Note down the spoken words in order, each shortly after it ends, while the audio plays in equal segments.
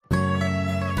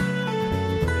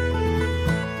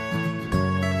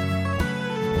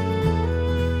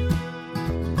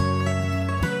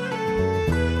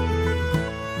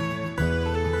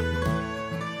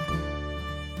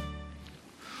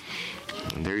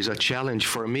is a challenge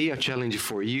for me, a challenge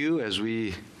for you as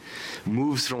we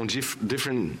move from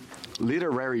different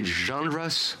literary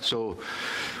genres. So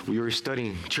we were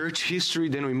studying church history,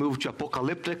 then we moved to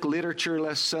apocalyptic literature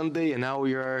last Sunday, and now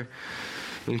we are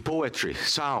in poetry,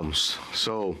 Psalms.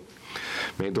 So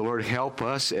may the Lord help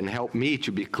us and help me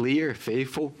to be clear,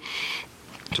 faithful.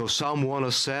 So Psalm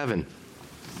 107.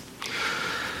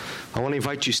 I want to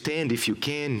invite you to stand if you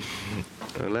can.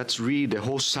 Let's read the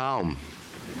whole psalm.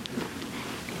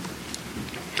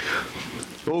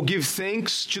 Oh, give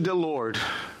thanks to the Lord,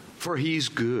 for he is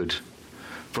good,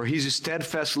 for his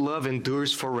steadfast love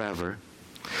endures forever.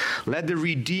 Let the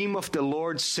redeemed of the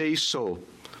Lord say so,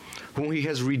 whom he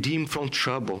has redeemed from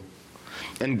trouble,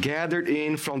 and gathered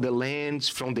in from the lands,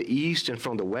 from the east and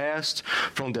from the west,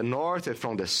 from the north and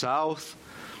from the south.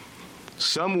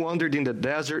 Some wandered in the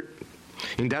desert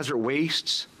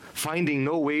wastes, finding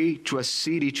no way to a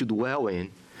city to dwell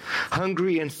in.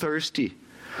 Hungry and thirsty,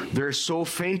 their soul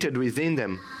fainted within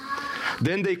them.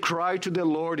 Then they cried to the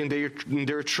Lord in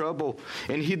their trouble,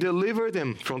 and he delivered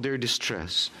them from their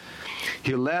distress.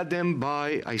 He led them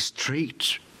by a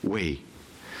straight way,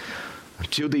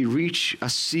 until they reach a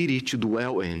city to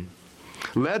dwell in.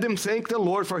 Let them thank the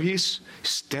Lord for his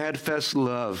steadfast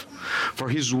love, for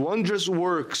his wondrous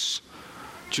works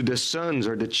to the sons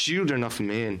or the children of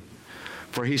men.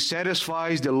 For he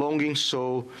satisfies the longing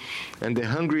soul, and the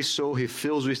hungry soul he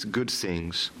fills with good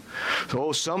things.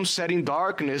 So some sat in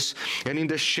darkness and in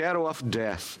the shadow of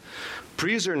death,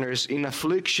 prisoners in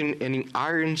affliction and in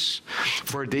irons,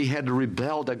 for they had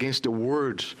rebelled against the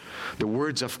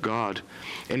words of God,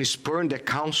 and spurned the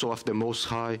counsel of the Most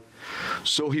High.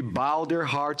 So he bowed their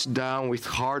hearts down with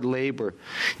hard labor.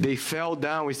 They fell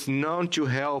down with none to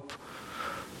help.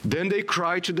 Then they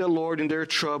cried to the Lord in their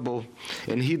trouble,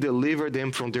 and he delivered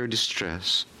them from their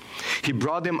distress. He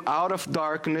brought them out of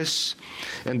darkness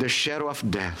and the shadow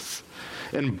of death,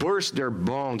 and burst their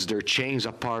bonds, their chains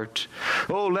apart.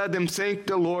 Oh, let them thank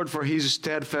the Lord for his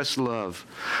steadfast love,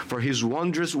 for his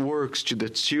wondrous works to the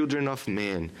children of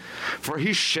men. For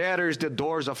he shatters the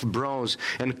doors of bronze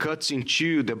and cuts in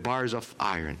two the bars of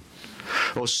iron.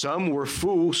 Oh, some were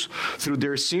fools through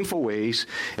their sinful ways,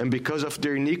 and because of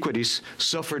their iniquities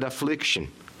suffered affliction.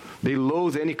 They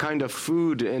loathed any kind of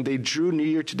food, and they drew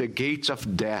near to the gates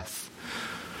of death.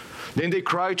 Then they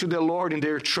cried to the Lord in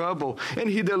their trouble, and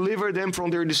he delivered them from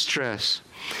their distress.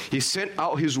 He sent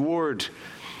out his word,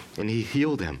 and he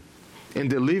healed them and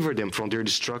delivered them from their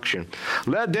destruction.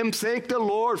 Let them thank the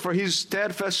Lord for his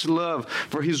steadfast love,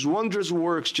 for his wondrous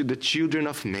works to the children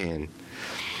of men.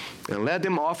 And let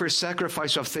them offer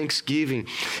sacrifice of thanksgiving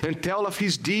and tell of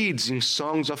his deeds in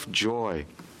songs of joy.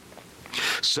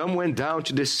 Some went down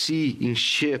to the sea in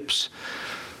ships,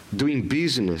 doing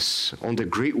business on the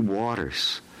great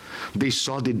waters. They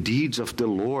saw the deeds of the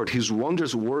Lord, his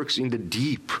wondrous works in the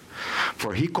deep.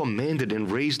 For he commanded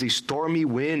and raised a stormy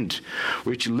wind,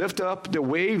 which lifted up the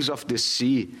waves of the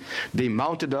sea. They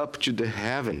mounted up to the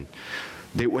heaven.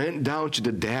 They went down to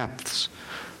the depths.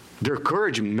 Their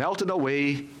courage melted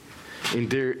away in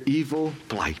their evil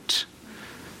plight.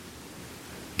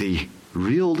 They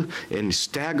reeled and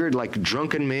staggered like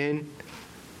drunken men,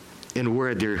 and were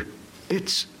at their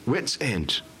wits'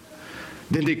 end.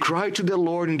 Then they cried to the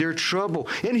Lord in their trouble,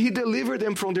 and he delivered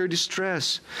them from their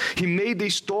distress. He made the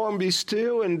storm be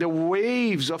still, and the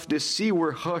waves of the sea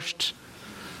were hushed.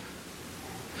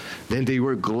 Then they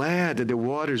were glad that the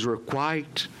waters were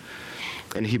quiet,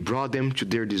 and he brought them to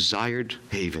their desired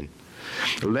haven.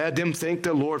 Let them thank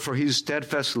the Lord for his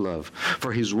steadfast love,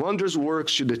 for his wondrous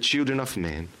works to the children of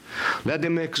men. Let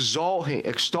them extol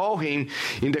him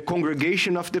in the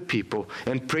congregation of the people,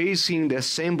 and praise him in the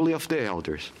assembly of the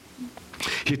elders.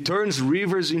 He turns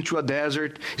rivers into a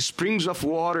desert, springs of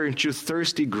water into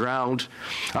thirsty ground,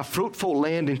 a fruitful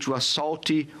land into a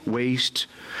salty waste,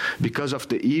 because of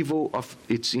the evil of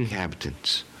its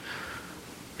inhabitants.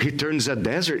 He turns a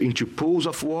desert into pools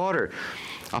of water,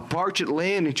 a parched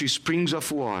land into springs of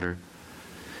water.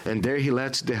 And there he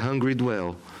lets the hungry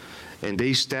dwell, and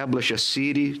they establish a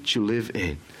city to live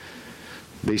in.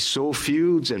 They sow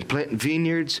fields and plant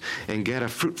vineyards and get a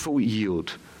fruitful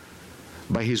yield.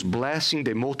 By his blessing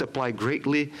they multiply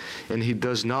greatly, and he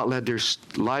does not let their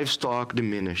livestock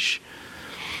diminish.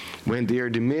 When they are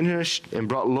diminished and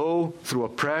brought low through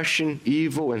oppression,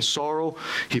 evil, and sorrow,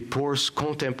 he pours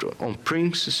contempt on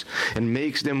princes and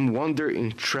makes them wander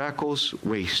in trackless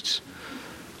wastes.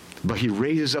 But he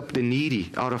raises up the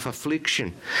needy out of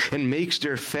affliction and makes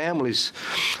their families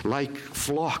like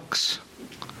flocks.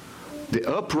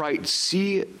 The upright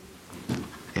see it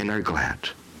and are glad,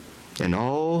 and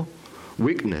all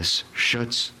wickedness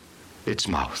shuts its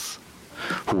mouth.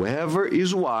 Whoever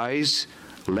is wise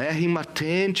Let him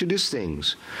attend to these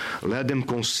things. Let them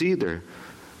consider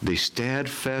the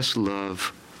steadfast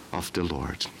love of the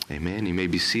Lord. Amen. You may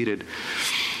be seated.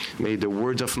 May the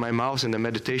words of my mouth and the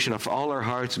meditation of all our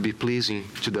hearts be pleasing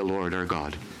to the Lord our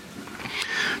God.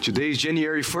 Today is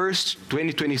January 1st,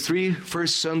 2023,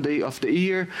 first Sunday of the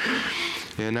year.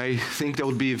 And I think that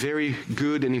would be very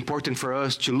good and important for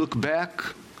us to look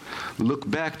back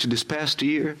to this past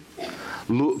year,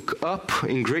 look up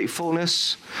in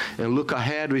gratefulness, and look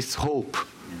ahead with hope.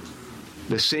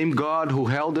 The same God who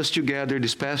held us together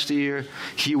this past year,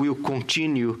 He will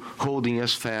continue holding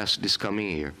us fast this coming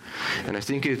year. And I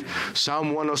think Psalm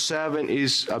 107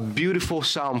 is a beautiful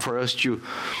psalm for us to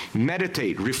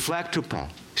meditate, reflect upon,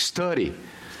 study,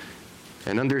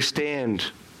 and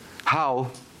understand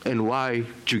how and why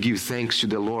to give thanks to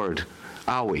the Lord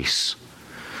always.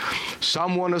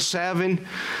 Psalm 107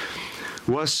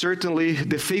 was certainly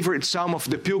the favorite psalm of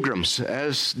the pilgrims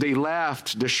as they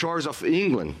left the shores of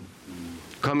England,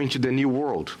 coming to the New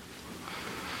World.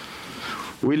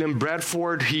 William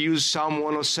Bradford, he used Psalm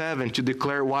 107 to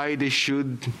declare why they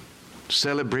should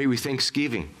celebrate with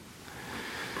thanksgiving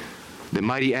the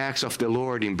mighty acts of the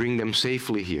Lord in bringing them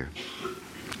safely here.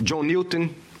 John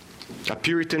Newton, a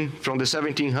Puritan from the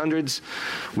 1700s,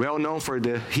 well known for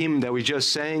the hymn that we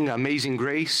just sang, Amazing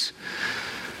Grace.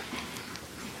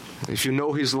 If you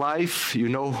know his life, you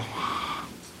know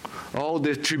all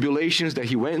the tribulations that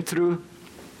he went through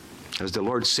as the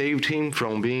Lord saved him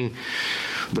from being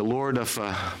the Lord of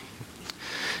a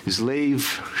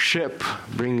slave ship,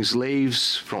 bringing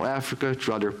slaves from Africa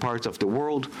to other parts of the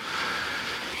world.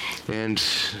 And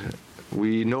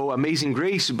we know Amazing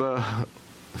Grace, but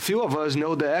few of us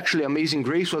know that actually Amazing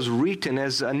Grace was written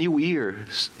as a New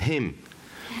Year's hymn.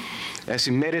 As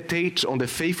he meditates on the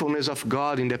faithfulness of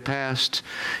God in the past,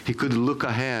 he could look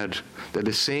ahead that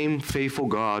the same faithful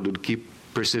God would keep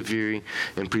persevering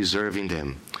and preserving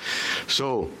them.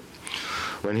 So,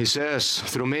 when he says,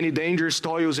 through many dangers,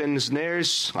 toils, and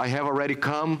snares, I have already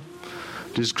come.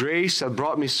 This grace has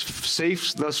brought me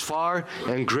safe thus far,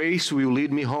 and grace will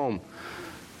lead me home.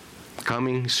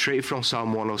 Coming straight from Psalm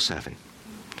 107.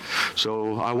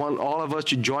 So I want all of us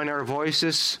to join our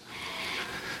voices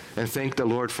and thank the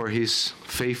Lord for His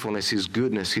faithfulness, His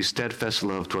goodness, His steadfast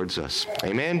love towards us.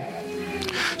 Amen?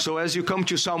 So as you come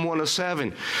to Psalm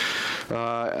 107,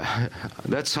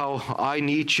 that's how I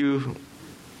need to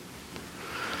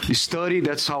study.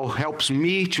 That's how it helps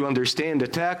me to understand the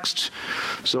text.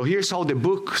 So here's how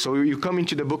so you come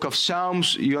into the book of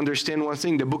Psalms, you understand one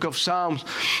thing. The book of Psalms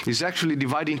is actually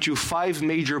divided into 5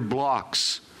 major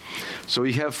blocks. So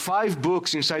you have 5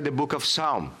 books inside the book of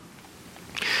Psalm.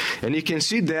 And you can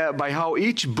see that by how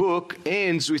each book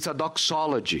ends with a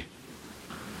doxology.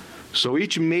 So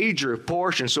each major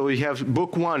portion, so we have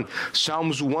book 1,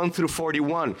 Psalms 1 through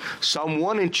 41. Psalm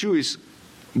 1 and 2 is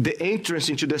the entrance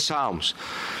into the Psalms.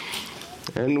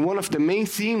 And one of the main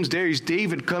themes there is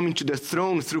David coming to the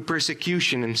throne through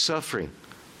persecution and suffering.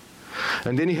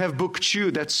 And then you have book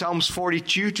 2, that's Psalms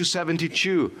 42 to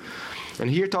 72. And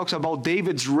here talks about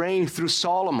David's reign through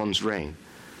Solomon's reign.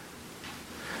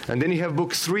 And then you have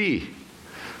book 3,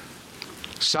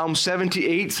 Psalm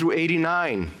 78 through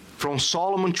 89, from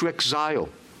Solomon to exile.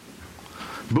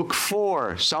 Book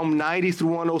 4, Psalm 90 through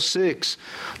 106.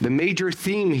 The major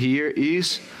theme here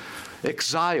is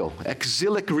exile,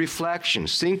 exilic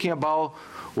reflections, thinking about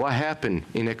what happened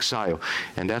in exile.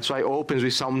 And that's why it opens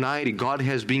with Psalm 90. God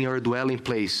has been our dwelling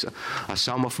place, a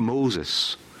psalm of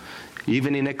Moses.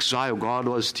 Even in exile, God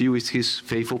was still with His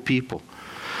faithful people.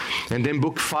 And then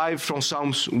book 5 from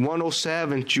Psalms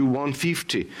 107 to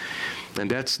 150. And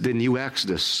that's the new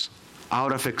Exodus.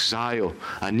 Out of exile,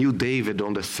 a new David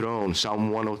on the throne,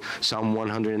 Psalm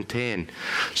 110.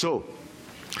 So,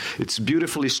 it's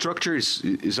beautifully structured.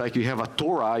 It's like you have a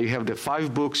Torah. You have the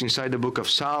 5 books inside the book of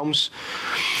Psalms.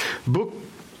 Book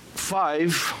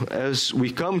 5, as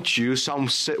we come to Psalm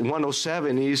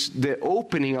 107, is the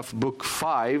opening of book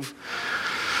 5.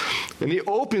 And it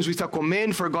opens with a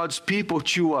command for God's people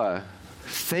to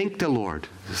thank the Lord.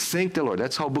 Thank the Lord.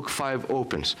 That's how book 5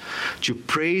 opens. To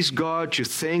praise God, to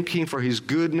thank Him for His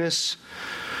goodness,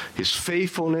 His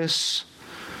faithfulness.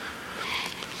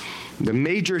 The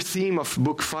major theme of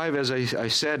book 5, as I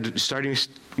said, starting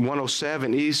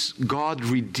 107, is God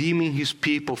redeeming His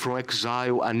people from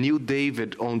exile, a new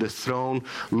David on the throne,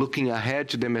 looking ahead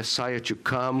to the Messiah to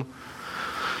come.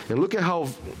 And look at how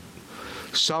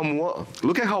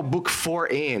book 4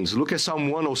 ends. Look at Psalm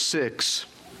 106.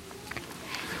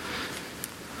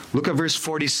 Look at verse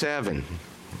 47.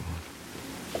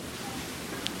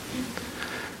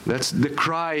 That's the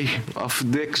cry of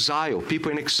the exile,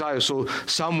 people in exile. So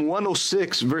Psalm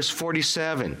 106, verse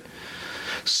 47.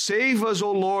 Save us,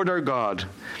 O Lord our God,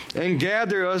 and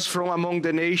gather us from among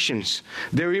the nations,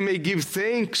 that we may give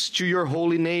thanks to your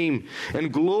holy name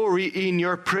and glory in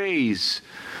your praise.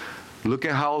 Look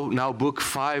at how now book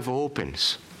 5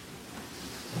 opens.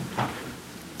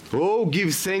 Oh,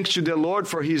 give thanks to the Lord,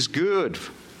 for he is good.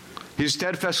 His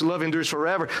steadfast love endures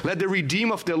forever. Let the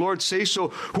redeemed of the Lord say so,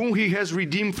 whom he has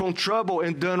redeemed from trouble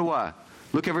and done what?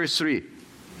 Look at verse 3.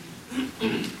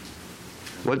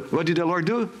 What did the Lord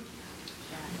do?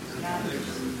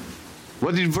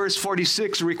 What did verse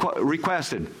 46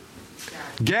 requested?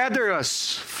 Gather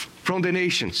us from the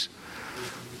nations.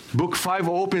 Book 5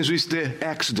 opens with the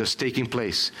Exodus taking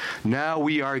place. Now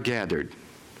we are gathered.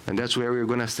 And that's where we're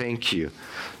going to thank you.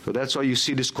 So that's why you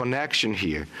see this connection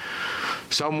here.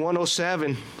 Psalm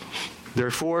 107,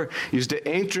 therefore, is the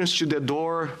entrance to the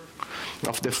door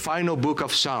of the final book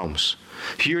of Psalms.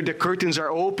 Here the curtains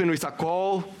are open with a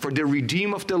call for the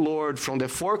redeemed of the Lord from the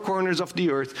four corners of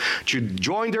the earth to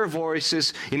join their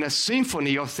voices in a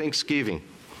symphony of thanksgiving.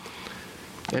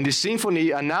 And the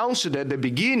symphony announced at the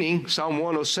beginning, Psalm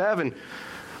 107,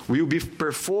 will be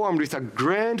performed with a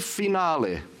grand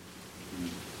finale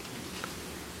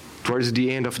towards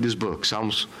the end of this book,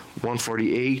 Psalms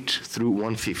 148 through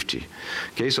 150.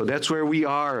 Okay, so that's where we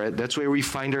are. That's where we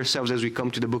find ourselves as we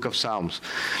come to the book of Psalms.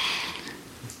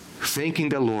 Thanking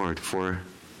the Lord for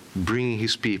bringing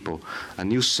his people. A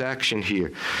new section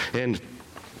here. And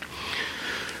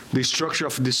the structure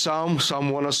of the Psalm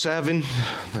 107,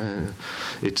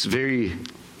 it's very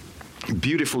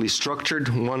beautifully structured.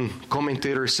 One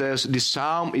commentator says, this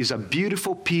Psalm is a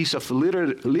beautiful piece of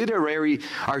literary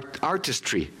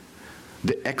artistry.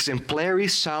 The exemplary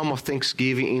psalm of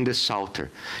thanksgiving in the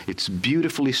Psalter. It's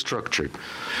beautifully structured.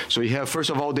 So you have, first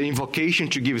of all, the invocation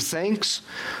to give thanks.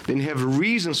 Then you have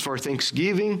reasons for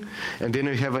thanksgiving. And then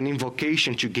you have an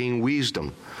invocation to gain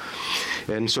wisdom.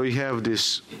 And so you have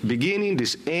this beginning,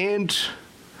 this end.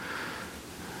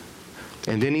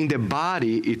 And then in the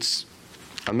body, it's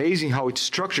amazing how it's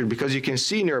structured, because you can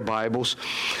see in your Bibles.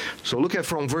 So look at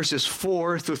from verses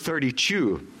 4 through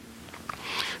 32.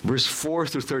 Verse 4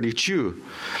 through 32.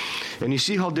 And you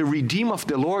see how the redeemed of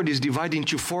the Lord is divided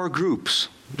into 4 groups.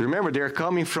 Remember, they're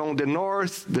coming from the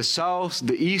north, the south,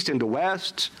 the east, and the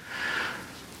west.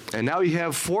 And now you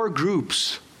have 4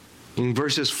 groups in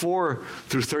verses 4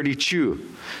 through 32.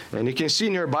 And you can see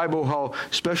in your Bible how,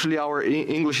 especially our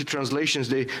English translations,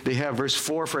 they have verse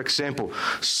 4, for example.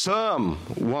 Some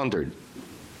wandered.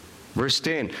 Verse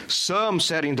 10, some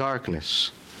sat in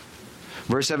darkness.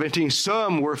 Verse 17,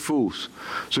 some were fools.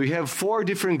 So you have 4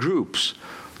 different groups.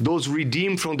 Those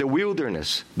redeemed from the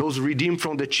wilderness. Those redeemed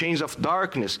from the chains of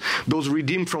darkness. Those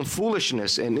redeemed from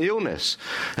foolishness and illness.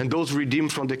 And those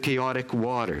redeemed from the chaotic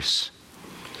waters.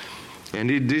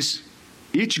 And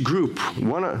each group,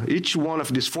 each one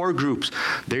of these 4 groups,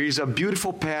 there is a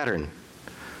beautiful pattern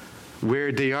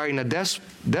where they are in a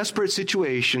desperate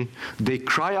situation. They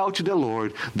cry out to the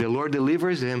Lord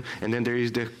delivers them, and then there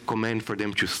is the command for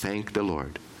them to thank the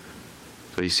Lord.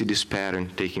 So you see this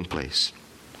pattern taking place.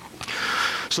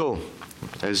 So,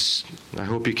 as I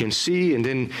hope you can see, and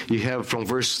then you have from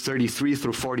verse 33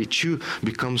 through 42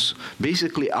 becomes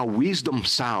basically a wisdom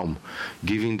psalm,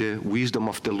 giving the wisdom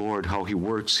of the Lord, how he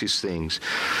works his things.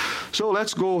 So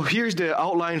let's go. Here's the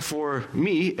outline for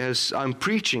me as I'm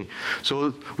preaching.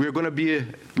 So we're going to be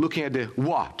looking at the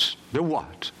what. The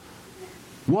what.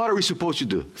 What are we supposed to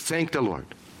do? Thank the Lord.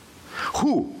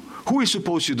 Who is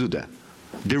supposed to do that?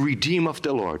 The redeemed of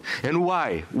the Lord. And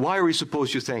why? Why are we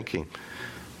supposed to thank him?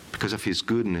 Because of his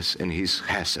goodness and his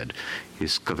hesed,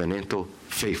 his covenantal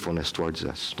faithfulness towards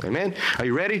us. Amen? Are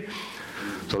you ready?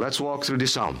 So let's walk through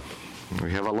this psalm.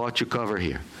 We have a lot to cover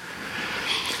here.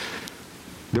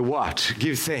 The what?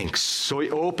 Give thanks. So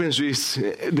it opens with,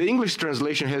 the English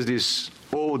translation has this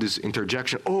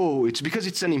interjection. It's because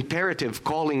it's an imperative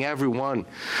calling everyone.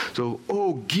 So,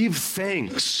 give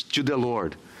thanks to the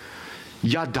Lord.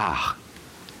 Yada.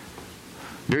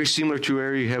 Very similar to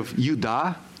where you have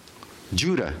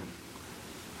Judah.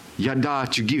 Yada,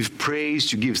 to give praise,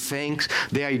 to give thanks.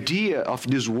 The idea of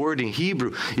this word in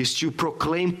Hebrew is to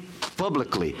proclaim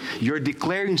publicly. You're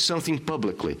declaring something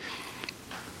publicly.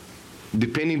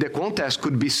 Depending the context,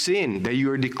 could be sin that you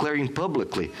are declaring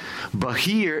publicly. But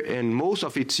here, and most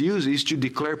of its use is to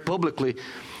declare publicly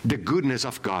the goodness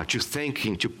of God, to thank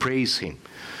him, to praise him.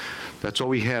 That's what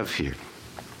we have here.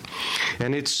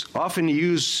 And it's often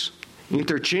used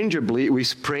interchangeably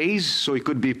with praise, so it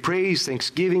could be praise,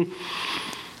 thanksgiving,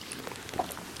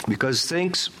 because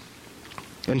thanks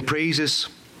and praises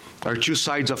are 2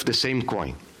 sides of the same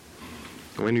coin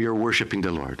when we are worshiping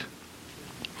the Lord.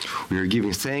 We are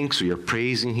giving thanks. We are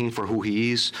praising Him for who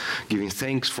He is, giving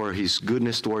thanks for His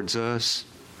goodness towards us.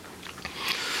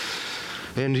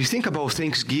 And you think about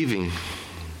Thanksgiving.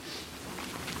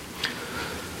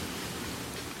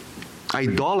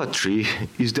 Idolatry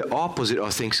is the opposite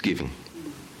of thanksgiving.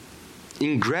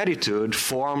 Ingratitude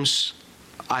forms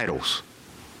idols.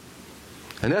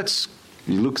 And that's,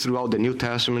 you look throughout the New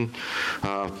Testament,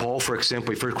 Paul, for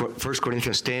example, in 1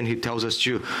 Corinthians 10, he tells us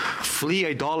to flee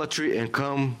idolatry and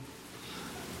come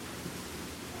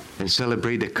and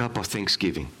celebrate the cup of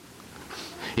thanksgiving.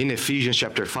 In Ephesians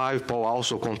chapter 5, Paul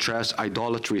also contrasts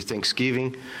idolatry with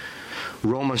thanksgiving.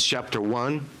 Romans chapter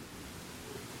 1,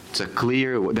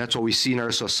 that's what we see in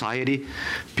our society.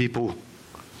 People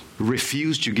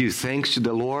refuse to give thanks to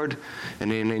the Lord and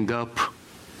then end up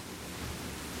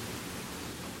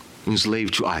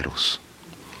enslaved to idols.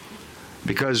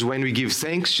 Because when we give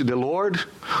thanks to the Lord,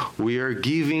 we are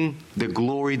giving the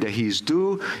glory that He is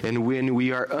due. And when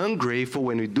we are ungrateful,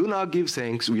 when we do not give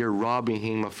thanks, we are robbing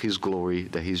Him of His glory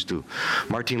that He is due.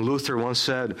 Martin Luther once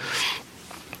said,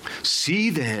 "See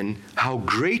then how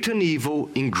great an evil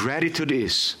ingratitude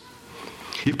is.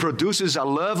 It produces a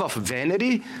love of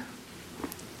vanity,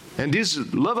 and this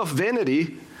love of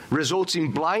vanity results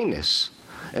in blindness,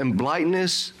 and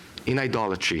blindness in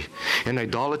idolatry. And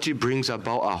idolatry brings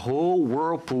about a whole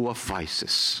whirlpool of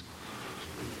vices."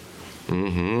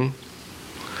 And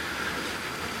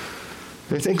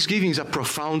Thanksgiving is a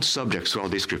profound subject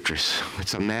throughout the Scriptures.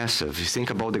 It's a massive. You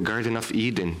think about the Garden of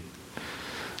Eden,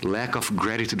 lack of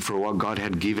gratitude for what God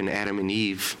had given Adam and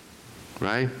Eve,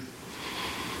 right?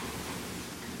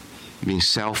 Being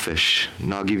selfish,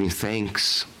 not giving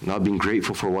thanks, not being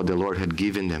grateful for what the Lord had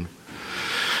given them.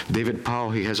 David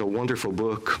Powell, he has a wonderful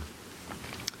book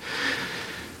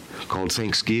called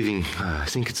Thanksgiving. I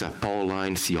think it's a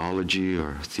Pauline theology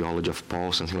or theology of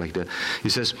Paul, something like that. He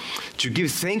says, to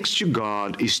give thanks to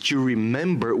God is to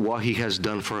remember what He has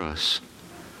done for us.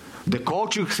 The call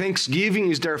to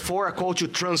thanksgiving is therefore a call to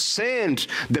transcend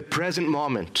the present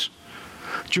moment.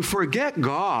 To forget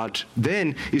God,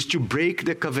 then, is to break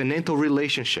the covenantal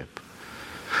relationship.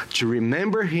 To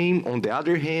remember Him, on the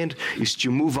other hand, is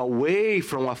to move away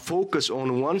from a focus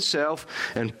on oneself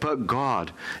and put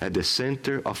God at the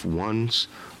center of one's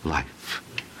life.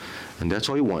 And that's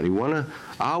what we want. We want to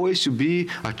always to be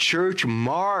a church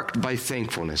marked by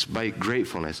thankfulness, by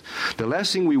gratefulness. The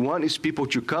last thing we want is people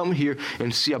to come here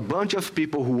and see a bunch of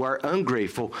people who are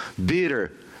ungrateful,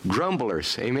 bitter,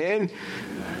 grumblers. Amen?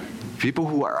 People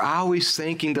who are always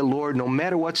thanking the Lord no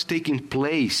matter what's taking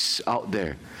place out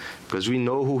there, because we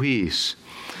know who He is.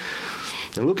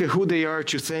 And look at who they are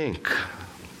to thank.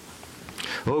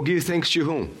 Oh, give thanks to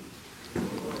whom?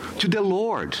 To the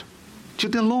Lord. To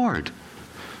the Lord.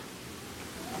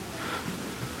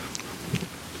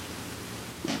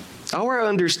 Our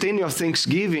understanding of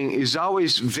Thanksgiving is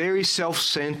always very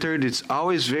self-centered. It's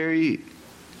always very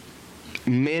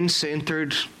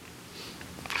man-centered.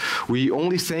 We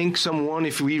only thank someone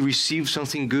if we receive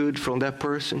something good from that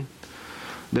person.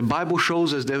 The Bible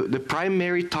shows us that the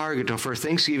primary target of our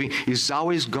thanksgiving is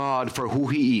always God for who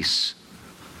He is.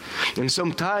 And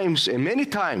sometimes, and many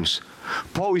times,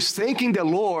 Paul is thanking the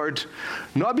Lord,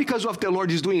 not because of what the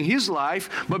Lord is doing in his life,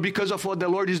 but because of what the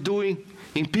Lord is doing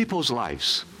in people's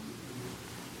lives.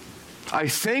 I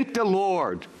thank the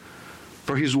Lord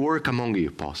for His work among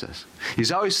you, Paul says.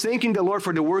 He's always thanking the Lord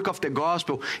for the work of the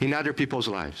gospel in other people's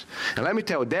lives. And let me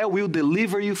tell you, that will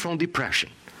deliver you from depression.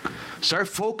 Start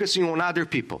focusing on other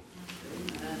people.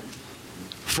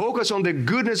 Focus on the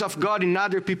goodness of God in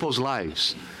other people's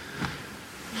lives.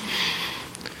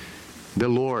 The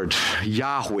Lord,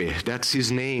 Yahweh, that's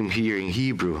His name here in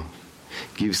Hebrew.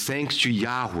 Give thanks to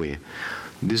Yahweh.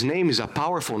 This name is a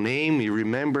powerful name. You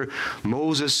remember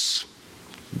Moses,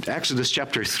 Exodus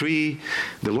chapter 3,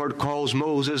 the Lord calls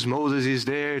Moses. Moses is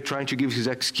there trying to give his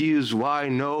excuse. Why?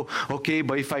 No. Okay,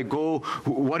 but if I go,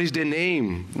 what is the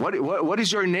name? What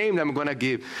is your name that I'm going to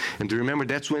give? And to remember,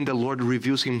 that's when the Lord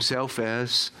reveals Himself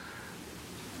as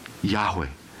Yahweh.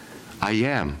 I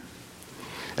am.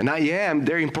 And I am,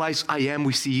 there implies I am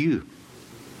with you.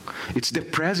 It's the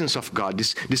presence of God.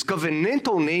 This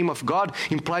covenantal name of God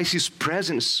implies His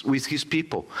presence with His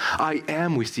people. I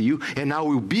am with you, and I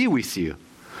will be with you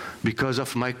because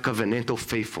of my covenantal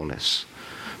faithfulness.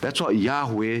 That's what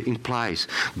Yahweh implies.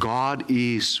 God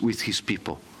is with His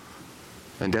people.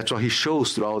 And that's what He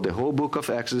shows throughout the whole book of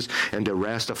Exodus and the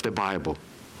rest of the Bible.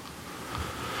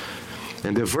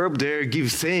 And the verb there,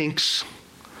 give thanks,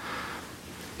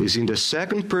 is in the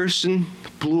second person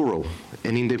plural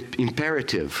and in the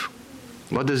imperative.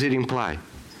 What does it imply?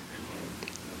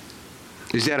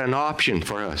 Is that an option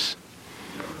for us?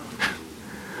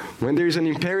 When there is an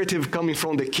imperative coming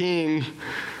from the king,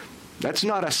 that's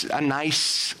not a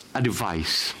nice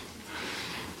advice.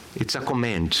 It's a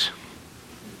command.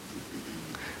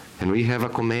 And we have a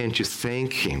command to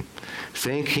thank him.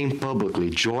 Thank him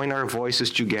publicly. Join our voices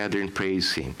together and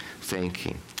praise him. Thank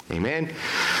him. Amen?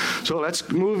 So let's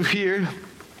move here.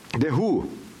 The who.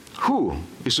 Who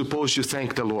is supposed to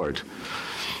thank the Lord?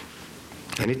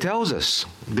 And it tells us,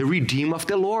 the redeemed of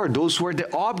the Lord. Those who are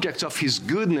the objects of his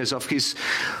goodness, of his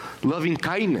loving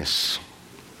kindness.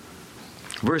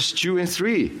 Verse 2 and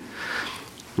 3.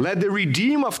 Let the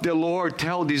redeemed of the Lord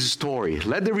tell this story.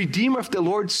 Let the redeemed of the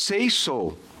Lord say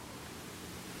so.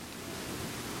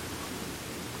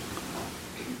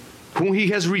 Whom he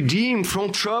has redeemed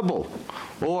from trouble.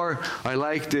 Or, I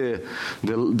like the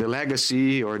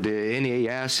legacy, or the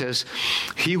NAS says,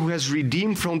 he who has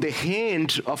redeemed from the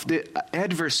hand of the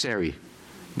adversary.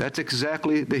 That's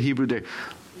exactly the Hebrew there.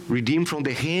 Redeemed from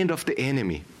the hand of the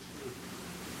enemy.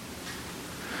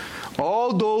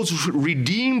 All those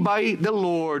redeemed by the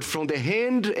Lord from the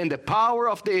hand and the power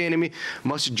of the enemy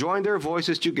must join their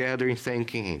voices together in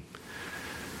thanking him.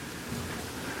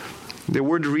 The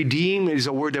word redeem is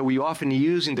a word that we often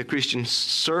use in the Christian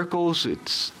circles.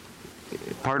 It's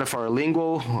part of our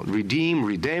lingo. Redeem,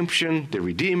 redemption, the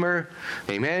Redeemer.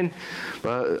 Amen.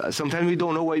 But sometimes we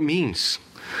don't know what it means.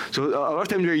 So a lot of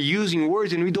times we're using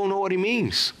words and we don't know what it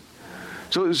means.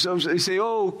 So they say,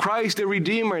 oh, Christ the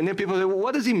Redeemer. And then people say, well,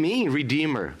 what does he mean,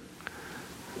 Redeemer?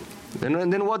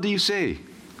 And then what do you say?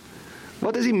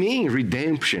 What does it mean,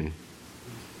 redemption?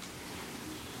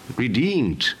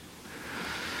 Redeemed.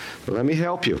 Let me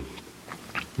help you.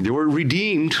 The word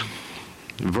redeemed,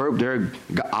 the verb there,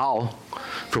 ga'al,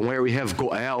 from where we have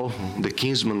goel, the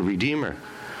kinsman redeemer,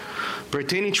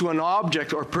 pertaining to an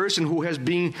object or person who has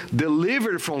been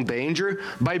delivered from danger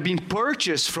by being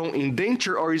purchased from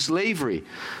indenture or slavery.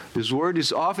 This word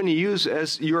is often used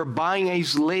as you're buying a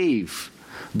slave,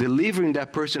 delivering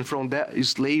that person from that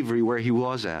slavery where he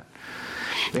was at.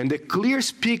 And the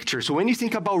clearest picture, so when you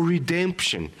think about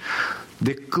redemption,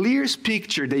 the clearest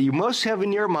picture that you must have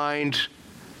in your mind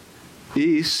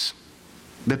is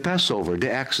the Passover,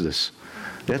 the Exodus.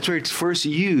 That's where it's first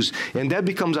used, and that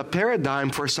becomes a paradigm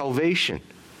for salvation.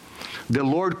 The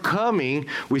Lord coming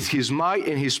with his might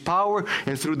and his power,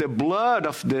 and through the blood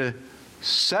of the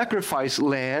sacrificed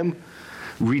lamb,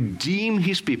 redeem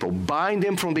his people, bind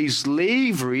them from the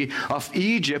slavery of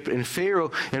Egypt and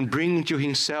Pharaoh, and bring them to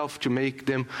himself to make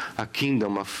them a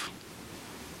kingdom of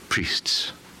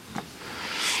priests.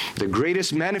 The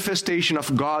greatest manifestation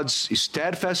of God's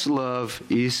steadfast love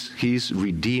is his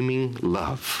redeeming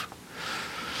love.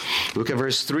 Look at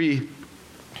verse 3.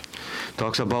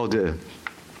 Talks about the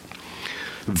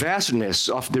vastness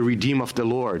of the redeemed of the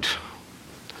Lord.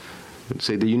 Let's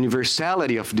say the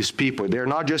universality of these people. They're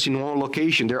not just in one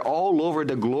location. They're all over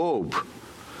the globe.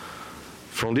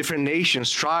 From different nations,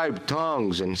 tribes,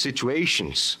 tongues, and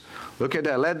situations. Look at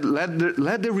that.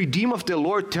 Let the redeemed of the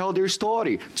Lord tell their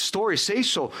story. Say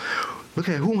so. Look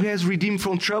at whom has redeemed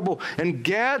from trouble and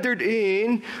gathered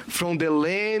in from the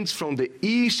lands, from the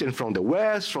east and from the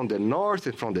west, from the north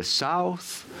and from the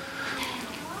south.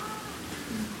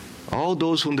 All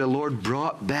those whom the Lord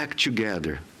brought back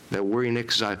together that were in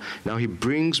exile. Now he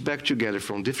brings back together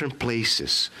from different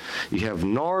places. You have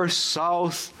north,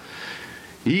 south,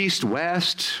 east,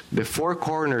 west, the four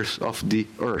corners of the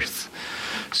earth,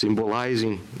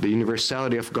 symbolizing the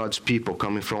universality of God's people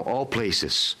coming from all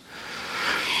places.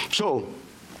 So,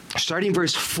 starting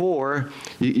verse 4,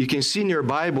 you can see in your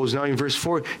Bibles now in verse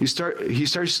 4, he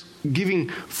starts giving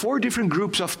 4 different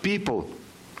groups of people.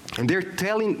 And they're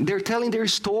telling their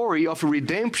story of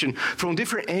redemption from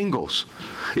different angles.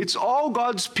 It's all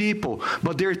God's people,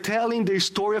 but they're telling their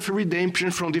story of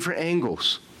redemption from different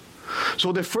angles.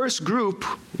 So the first group,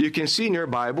 you can see in your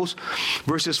Bibles,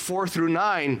 verses 4 through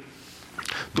 9,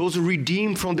 those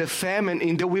redeemed from the famine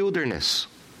in the wilderness.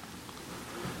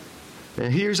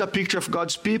 And here's a picture of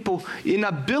God's people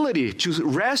inability to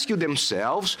rescue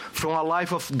themselves from a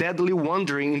life of deadly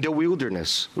wandering in the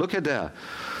wilderness. Look at that.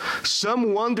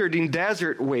 Some wandered in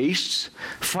desert wastes,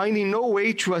 finding no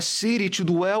way to a city to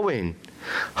dwell in,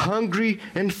 hungry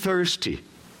and thirsty.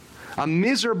 A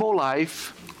miserable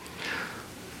life.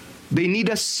 They need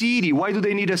a city. Why do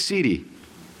they need a city?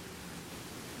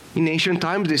 In ancient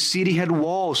times, the city had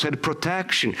walls, had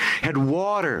protection, had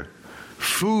water,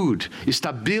 food,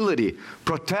 stability,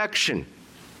 protection.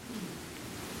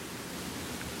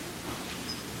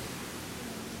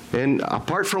 And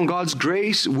apart from God's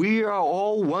grace, we are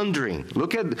all wandering.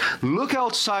 Look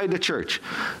outside the church.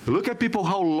 Look at people,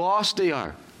 how lost they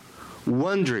are.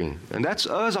 Wandering. And that's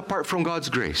us apart from God's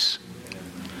grace.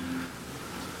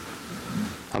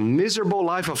 A miserable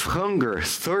life of hunger,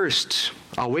 thirst,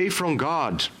 away from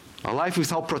God, a life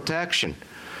without protection.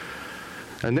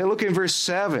 And then look in verse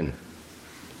 7.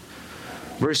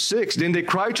 Verse 6, then they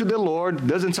cry to the Lord.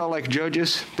 Doesn't sound like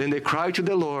Judges. Then they cry to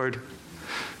the Lord.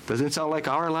 Doesn't sound like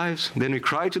our lives. Then we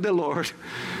cry to the Lord.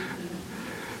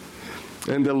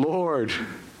 And the Lord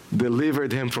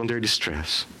delivered them from their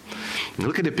distress.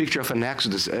 Look at the picture of an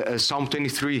Exodus, Psalm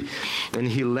 23. And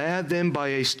he led them by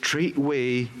a straight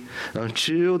way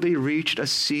until they reached a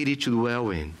city to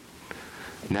dwell in.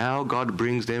 Now God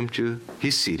brings them to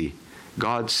his city,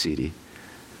 God's city,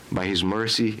 by his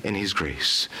mercy and his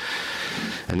grace.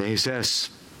 And then he says,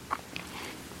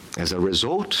 as a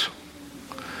result,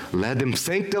 let them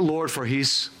thank the Lord for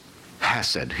his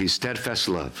Hesed, his steadfast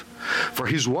love, for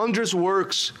his wondrous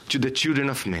works to the children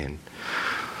of men,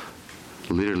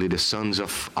 literally the sons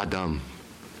of Adam.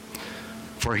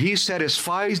 For he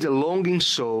satisfies the longing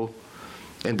soul,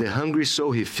 and the hungry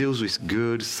soul he fills with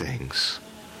good things.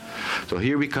 So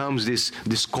here becomes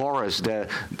this chorus that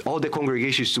all the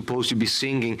congregation is supposed to be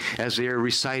singing as they are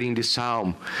reciting the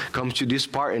psalm. Comes to this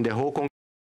part, and the whole congregation.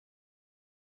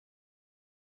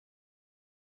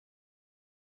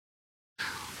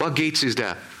 What gates is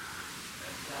that?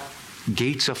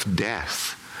 Gates of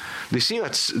death. The thing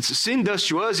what sin does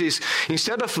to us is,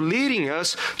 instead of leading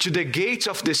us to the gates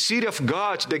of the city of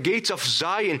God, to the gates of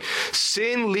Zion,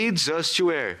 sin leads us to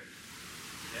where?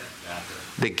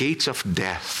 The gates of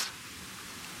death.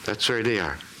 That's where they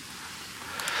are.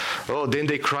 Oh, then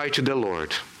they cry to the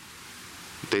Lord.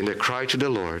 Then they cry to the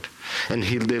Lord, and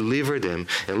he delivered them.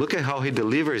 And look at how he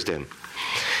delivers them.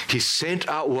 He sent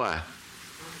out what?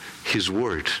 His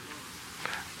word.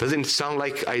 Doesn't it sound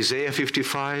like Isaiah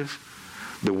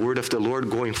 55? The word of the Lord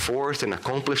going forth and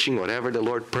accomplishing whatever the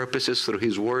Lord purposes through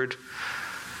his word.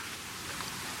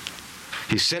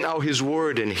 He sent out his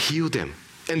word and healed them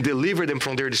and delivered them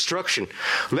from their destruction.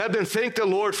 Let them thank the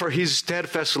Lord for his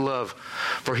steadfast love,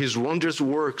 for his wondrous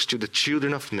works to the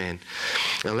children of men.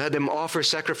 And let them offer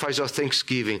sacrifice of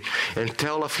thanksgiving and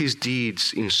tell of his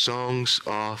deeds in songs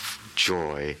of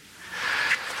joy.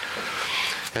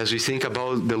 As we think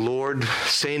about the Lord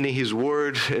sending his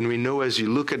word, and we know as you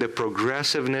look at the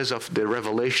progressiveness of the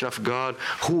revelation of God,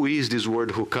 who is this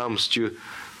word who comes to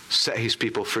set his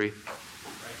people free?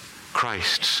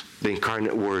 Christ, the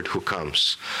incarnate word who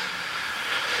comes.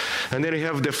 And then we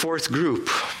have the fourth group.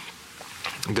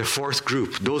 The fourth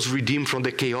group, those redeemed from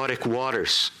the chaotic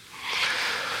waters.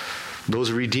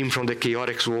 Those redeemed from the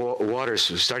chaotic waters,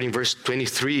 starting verse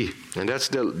 23. And that's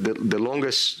the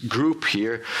longest group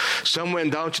here. Some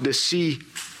went down to the sea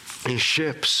in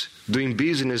ships, doing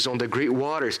business on the great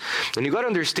waters. And you got to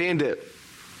understand that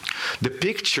the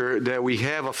picture that we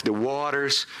have of the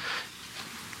waters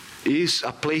is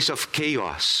a place of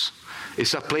chaos.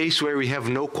 It's a place where we have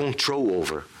no control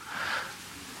over.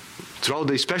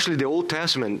 Throughout especially the Old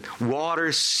Testament,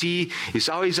 water, sea, is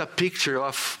always a picture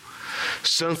of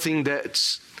something that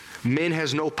man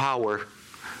has no power.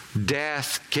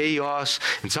 Death, chaos.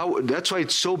 And so that's why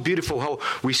it's so beautiful how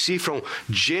we see from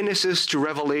Genesis to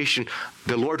Revelation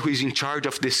the Lord who is in charge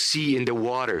of the sea and the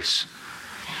waters.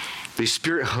 The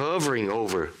Spirit hovering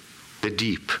over the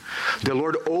deep. The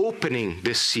Lord opening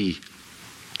the sea.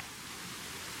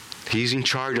 He's in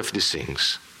charge of these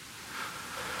things.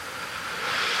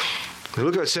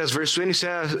 Look what it says, verse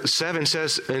 27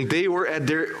 says, and they were at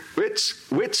their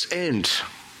wits' end.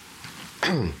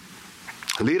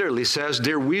 Literally says,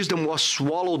 their wisdom was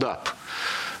swallowed up.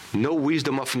 No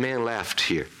wisdom of man left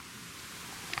here.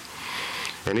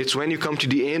 And it's when you come to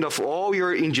the end of all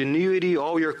your ingenuity,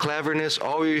 all your cleverness,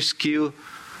 all your skill,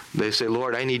 they say,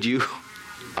 Lord, I need you.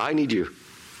 I need you.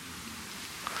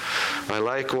 I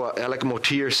like what Alec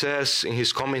Motier says in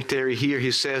his commentary here.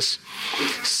 He says,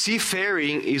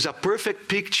 seafaring is a perfect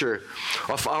picture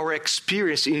of our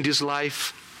experience in this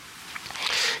life.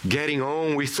 Getting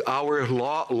on with our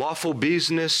lawful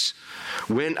business,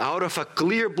 when out of a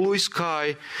clear blue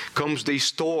sky comes the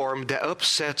storm that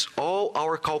upsets all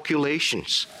our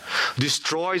calculations,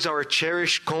 destroys our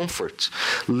cherished comforts,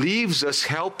 leaves us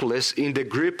helpless in the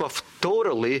grip of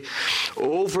totally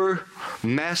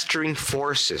overmastering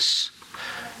forces.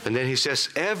 And then he says,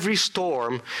 every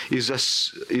storm is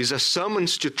a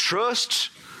summons to trust,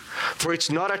 for it's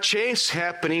not a chance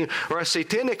happening or a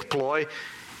satanic ploy.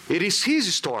 It is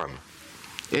his storm.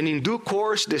 And in due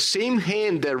course, the same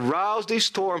hand that roused the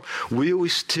storm will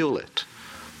still it.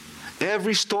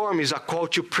 Every storm is a call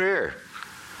to prayer,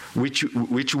 which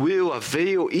will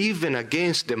avail even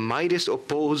against the mightiest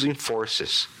opposing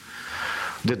forces.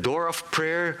 The door of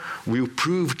prayer will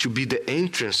prove to be the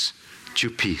entrance to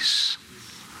peace.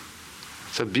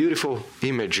 It's a beautiful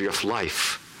imagery of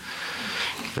life.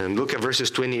 And look at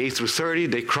verses 28 through 30.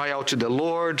 They cry out to the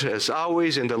Lord as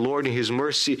always, and the Lord in his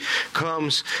mercy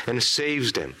comes and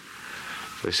saves them.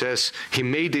 It says, he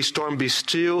made the storm be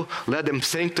still. Let them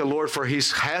thank the Lord for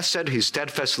his hesed, his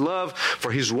steadfast love,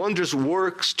 for his wondrous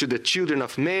works to the children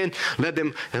of men. Let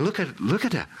them, and look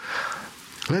at that.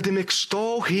 Let them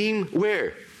extol him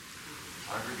where?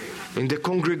 In the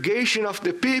congregation of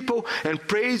the people, and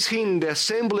praise him in the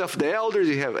assembly of the elders.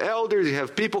 You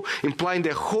have people, implying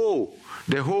the whole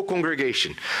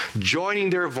congregation,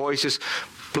 joining their voices,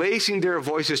 placing their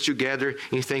voices together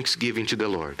in thanksgiving to the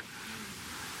Lord.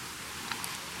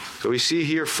 So we see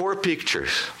here four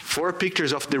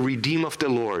pictures of the redeem of the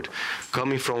Lord,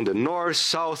 coming from the north,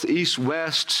 south, east,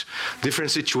 west,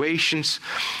 different situations.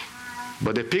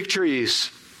 But the picture is,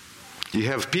 you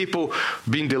have people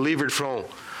being delivered from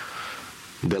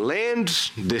the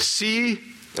land, the sea,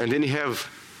 and then you have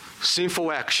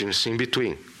sinful actions in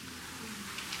between.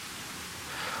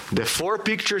 The four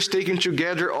pictures taken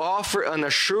together offer an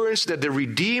assurance that the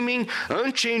redeeming,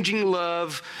 unchanging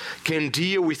love can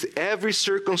deal with every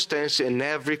circumstance and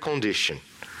every condition.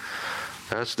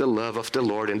 That's the love of the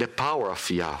Lord and the power of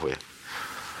Yahweh.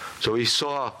 So we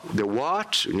saw the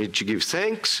what, we need to give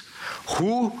thanks,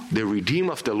 who, the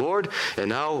redeemer of the Lord, and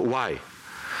now why.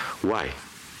 Why?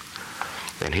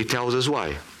 And he tells us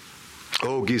why.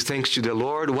 Oh, give thanks to the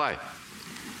Lord. Why?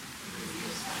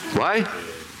 Why?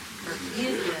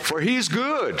 For he is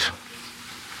good.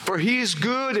 For he is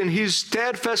good, and his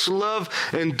steadfast love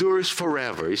endures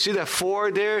forever. You see that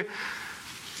for there?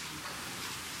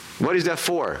 What is that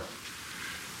for?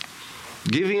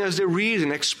 Giving us the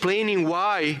reason, explaining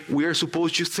why we are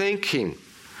supposed to thank him.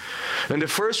 And the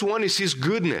first one is his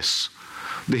goodness,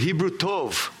 the Hebrew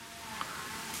tov.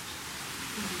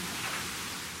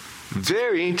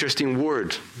 Very interesting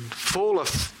word, full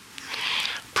of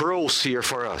pearls here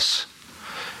for us.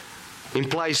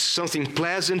 Implies something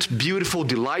pleasant, beautiful,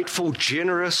 delightful,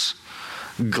 generous,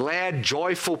 glad,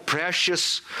 joyful,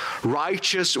 precious,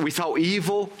 righteous, without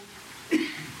evil.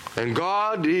 And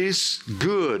God is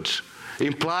good,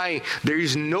 implying there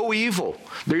is no evil,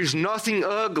 there is nothing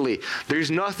ugly, there is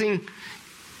nothing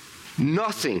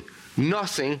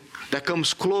that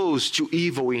comes close to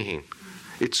evil in him.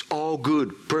 It's all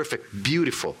good, perfect,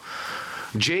 beautiful.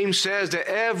 James says that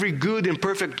every good and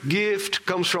perfect gift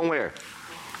comes from where?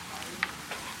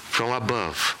 From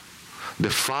above.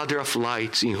 The Father of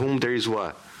lights, in whom there is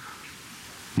what?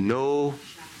 No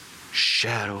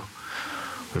shadow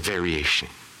of variation.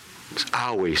 It's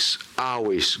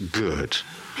always good.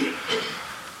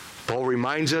 Paul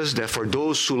reminds us that for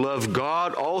those who love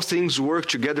God, all things work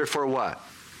together for what?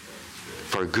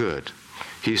 For good.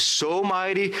 He's so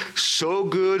mighty, so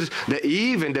good, that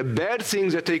even the bad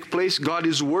things that take place, God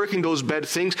is working those bad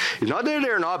things. It's not that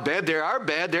they're not bad, they are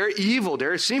bad, they're evil,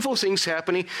 there are sinful things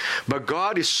happening, but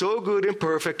God is so good and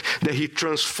perfect that he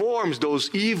transforms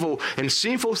those evil and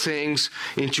sinful things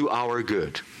into our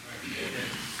good.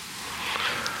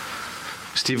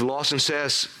 Steve Lawson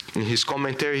says, in his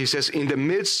commentary, he says, in the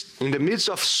midst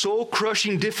of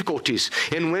soul-crushing difficulties,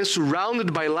 and when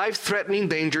surrounded by life-threatening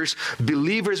dangers,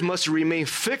 believers must remain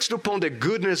fixed upon the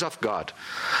goodness of God.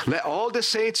 Let all the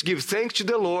saints give thanks to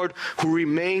the Lord, who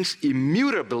remains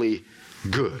immutably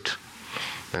good.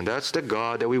 And that's the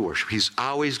God that we worship. He's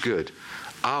always good.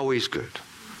 Always good.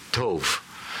 Tov.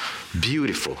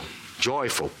 Beautiful.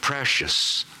 Joyful.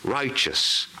 Precious.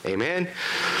 Righteous. Amen?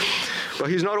 But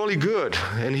he's not only good.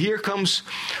 And here comes...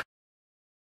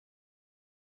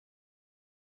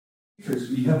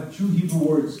 We have two Hebrew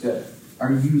words that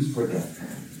are used for that.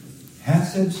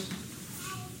 Hesed,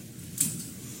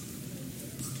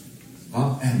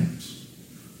 emet.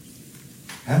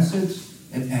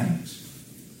 Hesed and emet.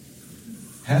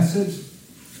 Hesed,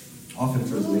 often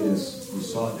translated as we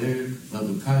saw there,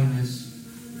 loving kindness.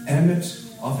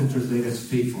 Emet, often translated as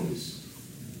faithfulness.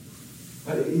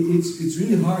 But it's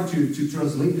really hard to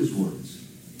translate these words.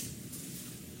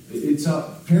 It's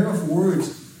a pair of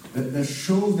words that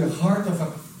shows the heart of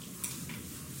a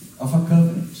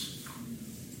covenant.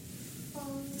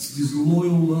 It's this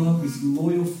loyal love, this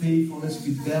loyal faithfulness,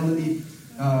 fidelity,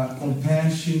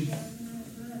 compassion.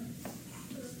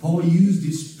 Paul used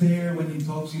this pair when he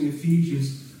talks in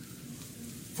Ephesians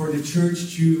for the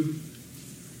church to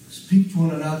speak to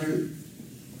one another.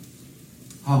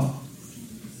 How?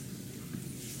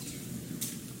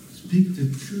 Speak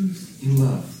the truth in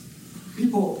love.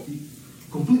 People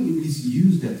completely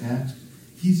misuse that text.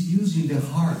 He's using the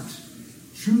heart.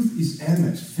 Truth is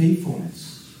emet,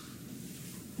 faithfulness.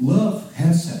 Love,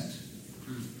 hesed.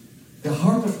 The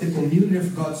heart of the community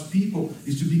of God's people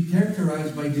is to be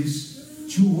characterized by these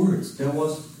two words that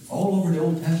was all over the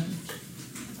Old Testament.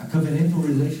 A covenantal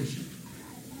relationship.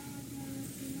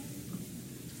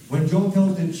 When John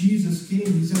tells that Jesus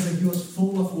came, he says that he was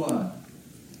full of what?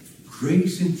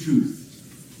 Grace and truth.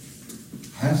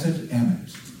 Hesed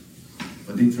emet.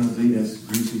 But they translate as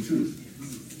grace and truth.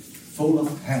 Full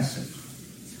of hesed.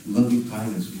 Loving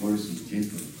kindness, mercy,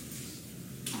 gentleness,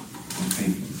 and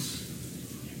faithfulness.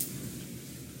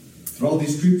 Throughout the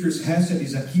scriptures, hesed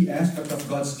is a key aspect of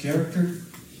God's character.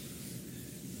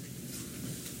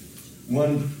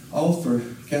 One author,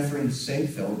 Catherine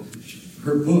Seinfeld,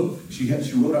 her book, she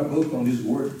wrote a book on this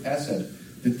word, hesed.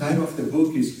 The title of the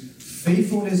book is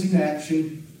Faithfulness in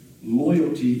Action,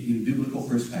 Loyalty in Biblical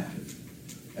Perspective.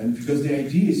 And because the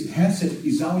idea is hesed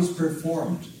is always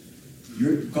performed.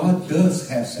 God does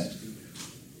hesed.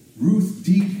 Ruth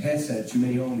did hesed to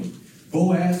Naomi.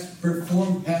 Boaz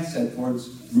performed hesed towards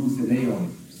Ruth and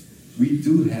Naomi. We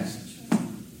do hesed.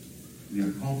 We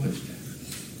accomplish that.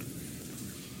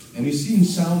 And you see in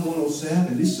Psalm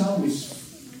 107, this psalm is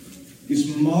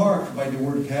marked by the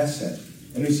word hesed.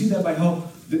 And we see that by how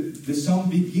the psalm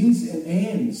begins and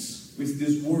ends with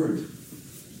this word.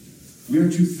 We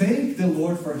are to thank the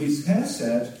Lord for his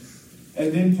hesed,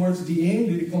 and then towards the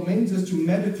end, it commands us to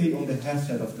meditate on the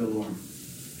hesed of the Lord.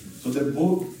 So the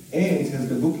book ends, has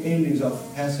the book endings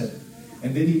of hesed.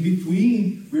 And then in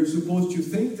between, we are supposed to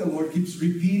thank the Lord, keeps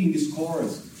repeating this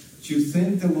chorus, to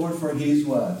thank the Lord for his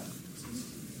what?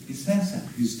 His hesed,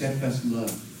 his steadfast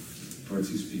love towards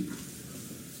his people.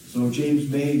 So James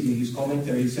Mays, in his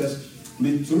commentary, he says,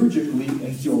 liturgically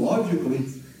and theologically,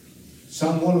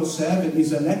 Psalm 107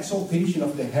 is an exaltation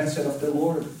of the hesed of the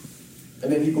Lord.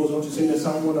 And then he goes on to say that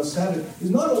Psalm 107 is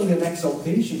not only an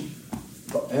exaltation,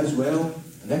 but as well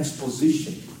an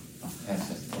exposition of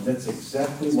hesed. And that's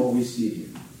exactly what we see here.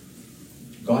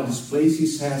 God displays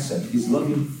his hesed, his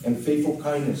loving and faithful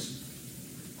kindness.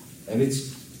 And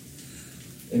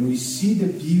we see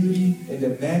the beauty and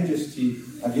the majesty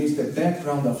against the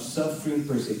background of suffering,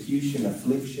 persecution,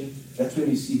 affliction. That's when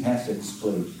we see hesed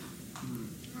displayed.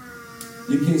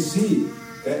 You can see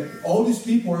that all these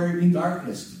people are in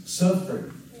darkness,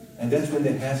 suffering. And that's when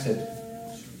the hesed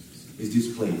is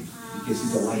displayed. You can see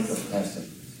the light of hesed.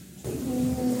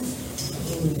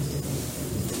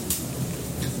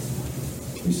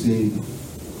 We sing,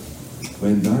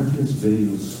 when darkness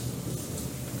veils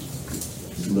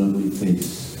his lovely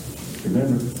face.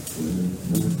 Remember? When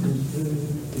darkness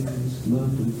veils his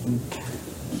lovely face.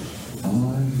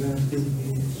 I'm resting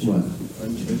in his what?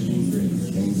 Unchanging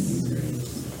grace.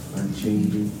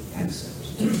 Unchanging hesed.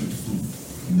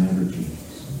 Never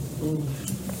changes.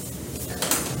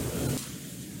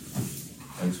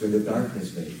 And it's when the darkness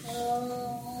fades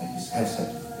and his hesed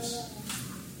is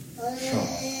shown,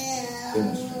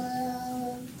 demonstrated.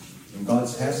 And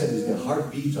God's hesed is the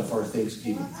heartbeat of our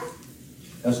thanksgiving.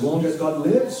 As long as God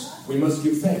lives, we must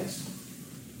give thanks.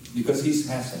 Because he's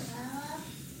hesed.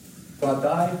 God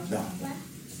died? No.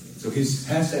 So his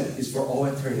hesed is for all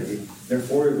eternity.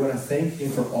 Therefore, we want to thank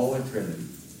him for all eternity.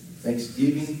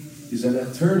 Thanksgiving is an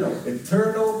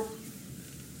eternal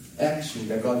action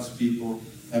that God's people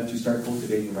have to start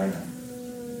cultivating right now.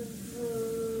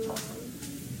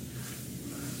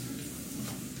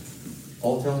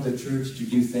 Paul tells the church to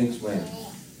give thanks when?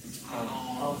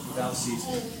 Without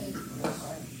ceasing.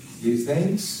 Give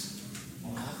thanks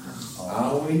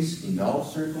always in all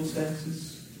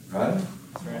circumstances. Right?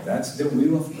 That's the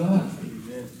will of God.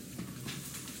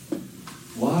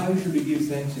 Why should we give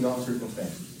thanks in all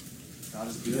circumstances? God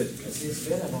is good. Because he is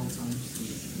good at all times.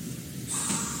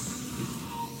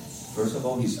 First of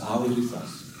all, he's always with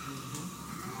us.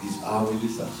 He's always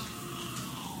with us.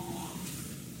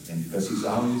 And because he's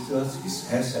always with us, his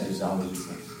hesed is always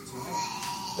with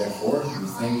us. Therefore, we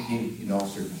thank him in all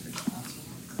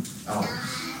circumstances.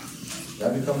 Always.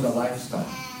 That becomes a lifestyle.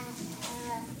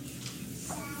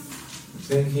 We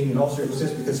thank him in all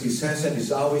circumstances because his hesed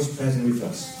is always present with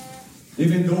us.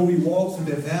 Even though we walk through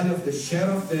the valley of the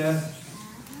shadow of death,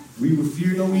 we will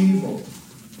fear no evil.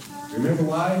 Remember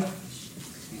why?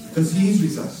 Because he is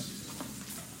with us.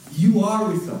 You are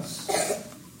with us.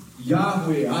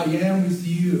 Yahweh, I am with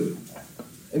you.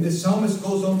 And the psalmist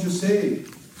goes on to say,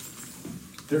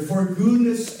 therefore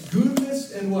goodness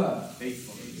and what?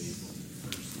 Faithfulness.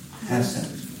 Hesed.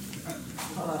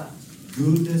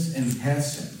 Goodness and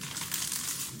hesed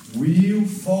will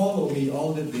follow me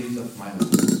all the days of my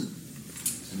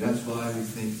life. And that's why we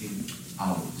thank him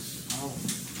always.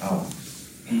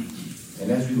 Always.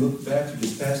 And as we look back to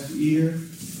this past year,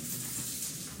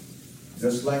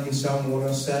 just like in Psalm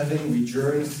 107, we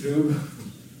journey through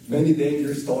many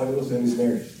dangerous toils and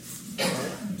snares.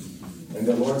 And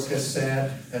the Lord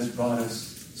has brought us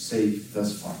safe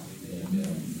thus far.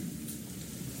 Amen.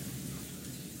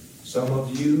 Some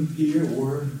of you here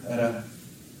were at a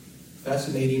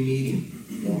fascinating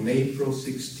meeting on April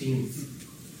 16th,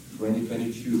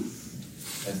 2022,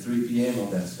 at 3 p.m.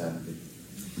 on that Saturday.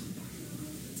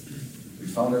 We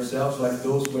found ourselves like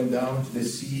those who went down to the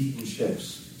sea in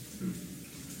ships.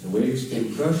 The waves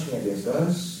came crushing against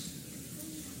us,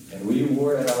 and we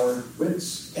were at our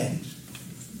wits' end.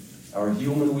 Our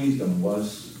human wisdom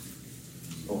was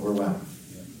overwhelmed,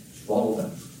 swallowed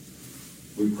up.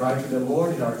 We cried to the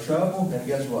Lord in our trouble, and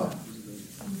guess what?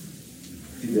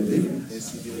 He delivered us.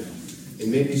 Yes, he did.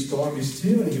 He made the storm be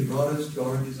still, and He brought us to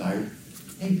our desired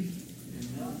haven.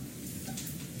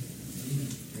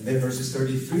 And then verses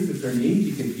 33 to 38,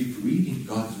 you can keep reading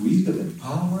God's wisdom and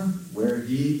power, where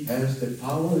He has the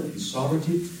power and His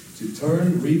sovereignty to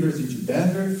turn rivers into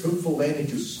desert, fruitful land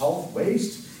into salt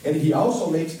waste, and He also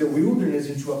makes the wilderness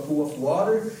into a pool of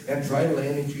water and dry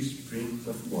land into springs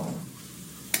of water.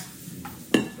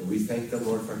 So we thank the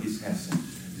Lord for His Hesed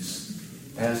this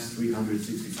past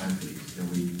 365 days that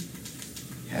we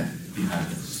have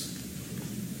behind us.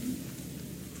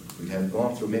 We have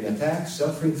gone through many attacks,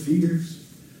 suffering, fears.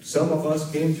 Some of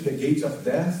us came to the gates of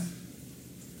death,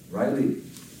 rightly,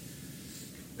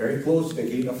 very close to the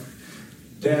gate of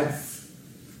death,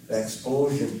 the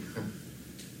explosion.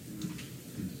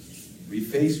 We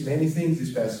faced many things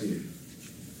this past year.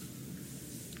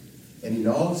 And in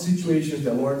all situations,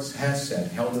 the Lord has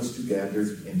said, held us together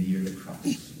in the year of the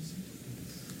cross.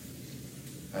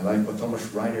 I like what Thomas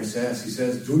Reiner says. He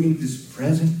says, during this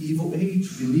present evil age,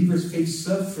 believers face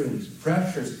sufferings,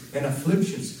 pressures, and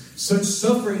afflictions. Such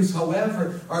sufferings,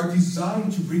 however, are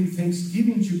designed to bring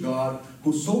thanksgiving to God,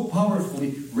 who so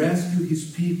powerfully rescued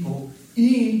His people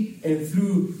in and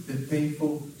through the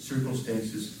painful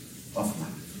circumstances of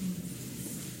life.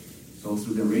 So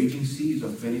through the raging seas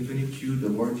of 2022, the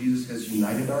Lord Jesus has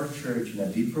united our church in a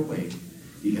deeper way.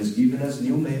 He has given us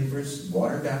new members,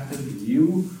 water baptism,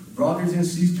 new brothers and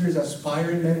sisters,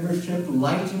 aspiring membership,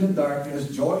 light in the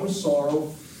darkness, joy in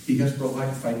sorrow. He has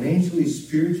provided financially,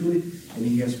 spiritually, and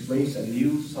He has placed a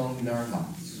new song in our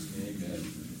mouths. Amen.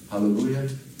 Hallelujah.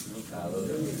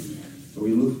 Hallelujah. So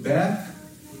we look back,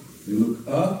 we look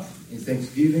up in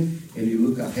thanksgiving, and we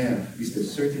look ahead. It's the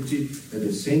certainty that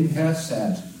the same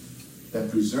Hesed that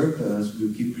preserved us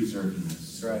will keep preserving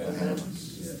us. That's right. Ahead of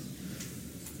us.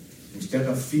 Yeah. Instead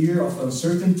of fear of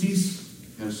uncertainties,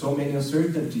 there are so many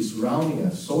uncertainties surrounding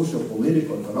us, social,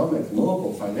 political, economic,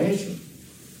 global, financial.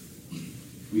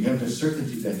 We have the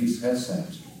certainty that His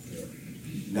Hesed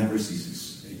never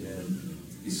ceases. Amen.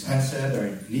 His Hesed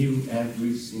are new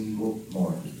every single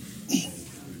morning.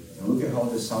 And look at how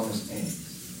the psalmist ends.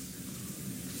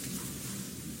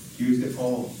 Here's the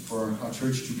call for our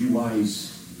church to be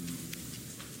wise.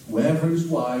 Whoever is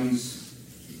wise,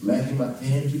 let him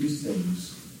attend to these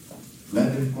things.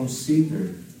 Let him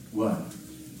consider what?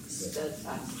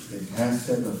 Steadfast. The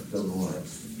Hesed of the Lord.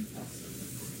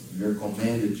 We are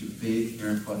commanded to pay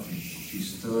careful attention, to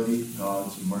study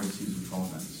God's mercies with all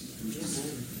us.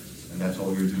 And that's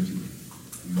all you're doing today.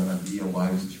 You're going to be a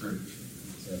wise church.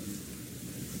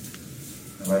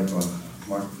 I like what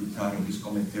Mark Futani in his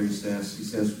commentary says. He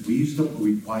says, wisdom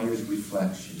requires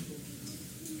reflection.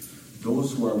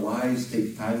 Those who are wise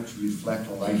take time to reflect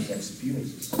on life's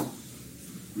experiences.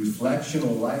 Reflection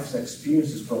on life's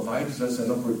experiences provides us an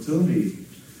opportunity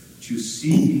to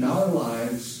see in our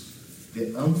lives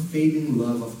the unfading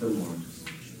love of the Lord.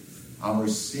 Our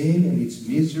sin and its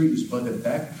misery is but the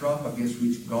backdrop against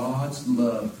which God's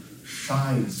love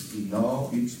shines in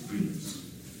all its brilliance.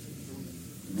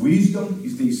 Wisdom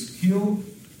is the skill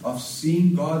of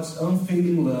seeing God's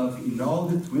unfailing love in all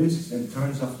the twists and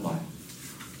turns of life,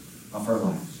 of our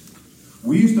lives.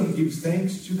 Wisdom gives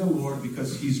thanks to the Lord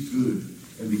because He's good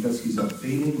and because His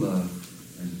unfailing love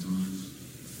endures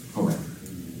forever.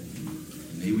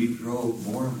 May we grow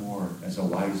more and more as a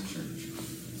wise church.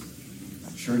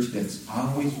 A church that's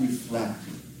always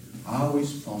reflecting,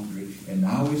 always pondering, and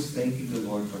always thanking the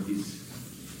Lord for His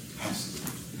Hesed,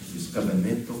 His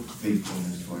covenantal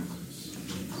faithfulness towards us.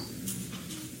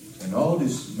 And all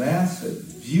these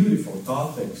massive, beautiful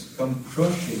topics come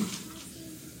crushing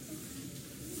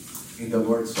in the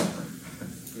Lord's Supper.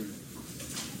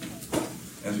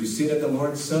 As we sit at the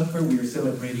Lord's Supper, we are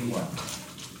celebrating what?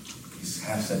 His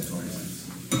Hesed towards us.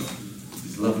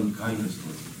 His loving kindness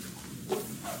towards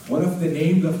us. One of the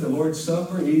names of the Lord's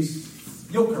Supper is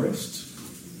Eucharist,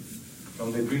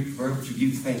 from the Greek verb to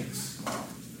give thanks.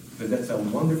 But that's a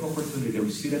wonderful opportunity that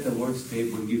we sit at the Lord's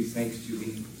table and give thanks to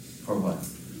Him for what?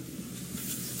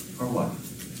 For what?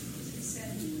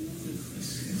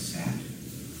 His sad,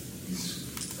 His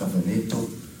covenantal,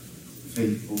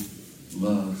 faithful,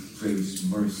 love, grace,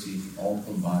 mercy, all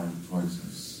combined towards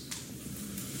us.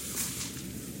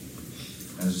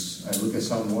 As I look at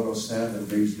Psalm 107,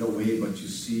 there's no way but you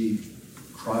see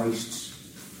Christ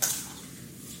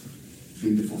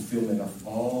being the fulfillment of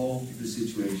all the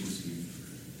situations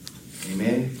here.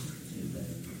 Amen?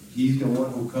 He's the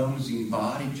one who comes in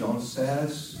body. John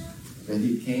says that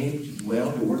he came to dwell,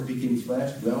 the Word became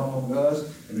flesh, dwell among us,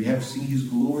 and we have seen his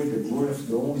glory, the glory of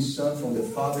the only Son from the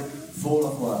Father, full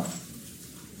of love.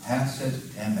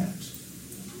 Hesed Emet,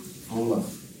 full of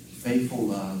faithful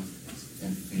love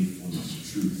and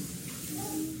faithfulness,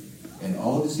 truth. And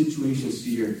all the situations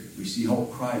here, we see how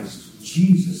Christ,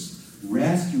 Jesus,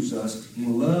 rescues us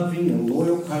in loving and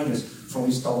loyal kindness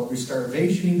from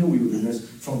starvation in the wilderness,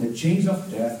 from the chains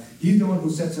of death. He's the one who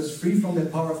sets us free from the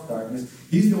power of darkness.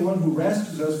 He's the one who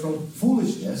rescues us from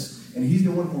foolishness, and he's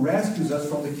the one who rescues us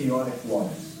from the chaotic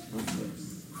waters.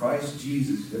 Christ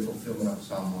Jesus is the fulfillment of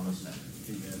Psalm 107.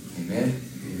 Amen?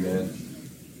 Amen.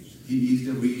 He is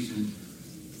the reason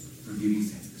for giving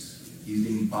thanks. He's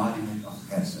the embodiment of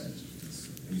Hesed.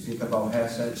 When you think about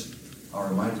Hesed,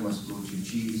 our minds must go to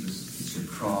Jesus, his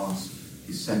cross,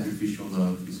 his sacrificial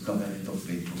love, his covenantal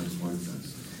faithfulness towards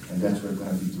us. And that's what we're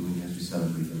going to be doing as we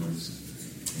celebrate the Lord's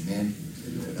Supper. Amen?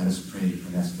 Let us pray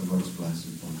and ask the Lord's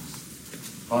blessing for us.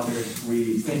 Father,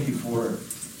 we thank you for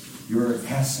your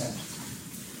Hesed.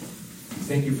 We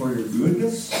thank you for your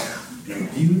goodness, your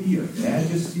beauty, your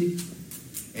majesty,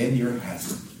 and your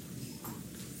Hesed.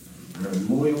 Your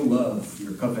loyal love,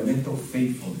 your covenantal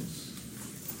faithfulness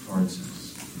towards us.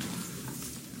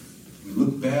 We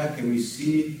look back and we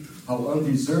see how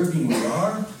undeserving we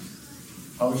are,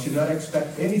 how we should not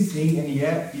expect anything, and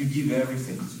yet you give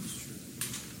everything.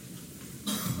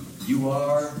 You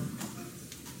are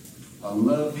a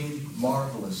loving,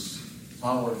 marvelous,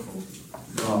 powerful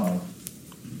God,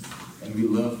 and we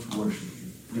love to worship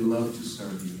you. We love to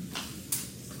serve you.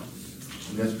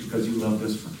 And that's because you loved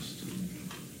us first.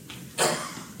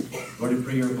 Lord, I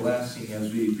pray your blessing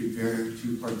as we prepare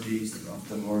to partake of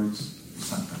the Lord's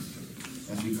Supper.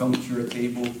 As we come to your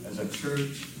table as a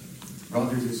church,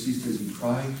 brothers and sisters in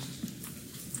Christ,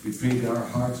 we pray that our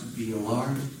hearts would be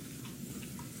enlarged.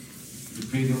 We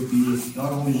pray that we'll be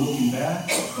not only looking back,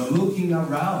 but looking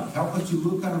around. Help us to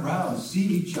look around, see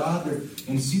each other,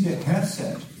 and see the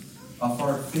Hesed of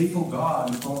our faithful God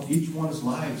in each one's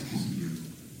lives this year.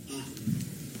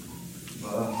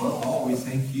 But above all, we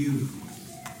thank you.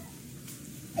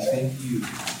 We thank you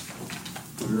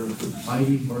for your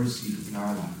mighty mercy in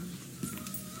our lives.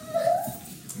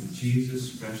 In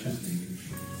Jesus' precious name,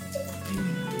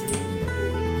 amen.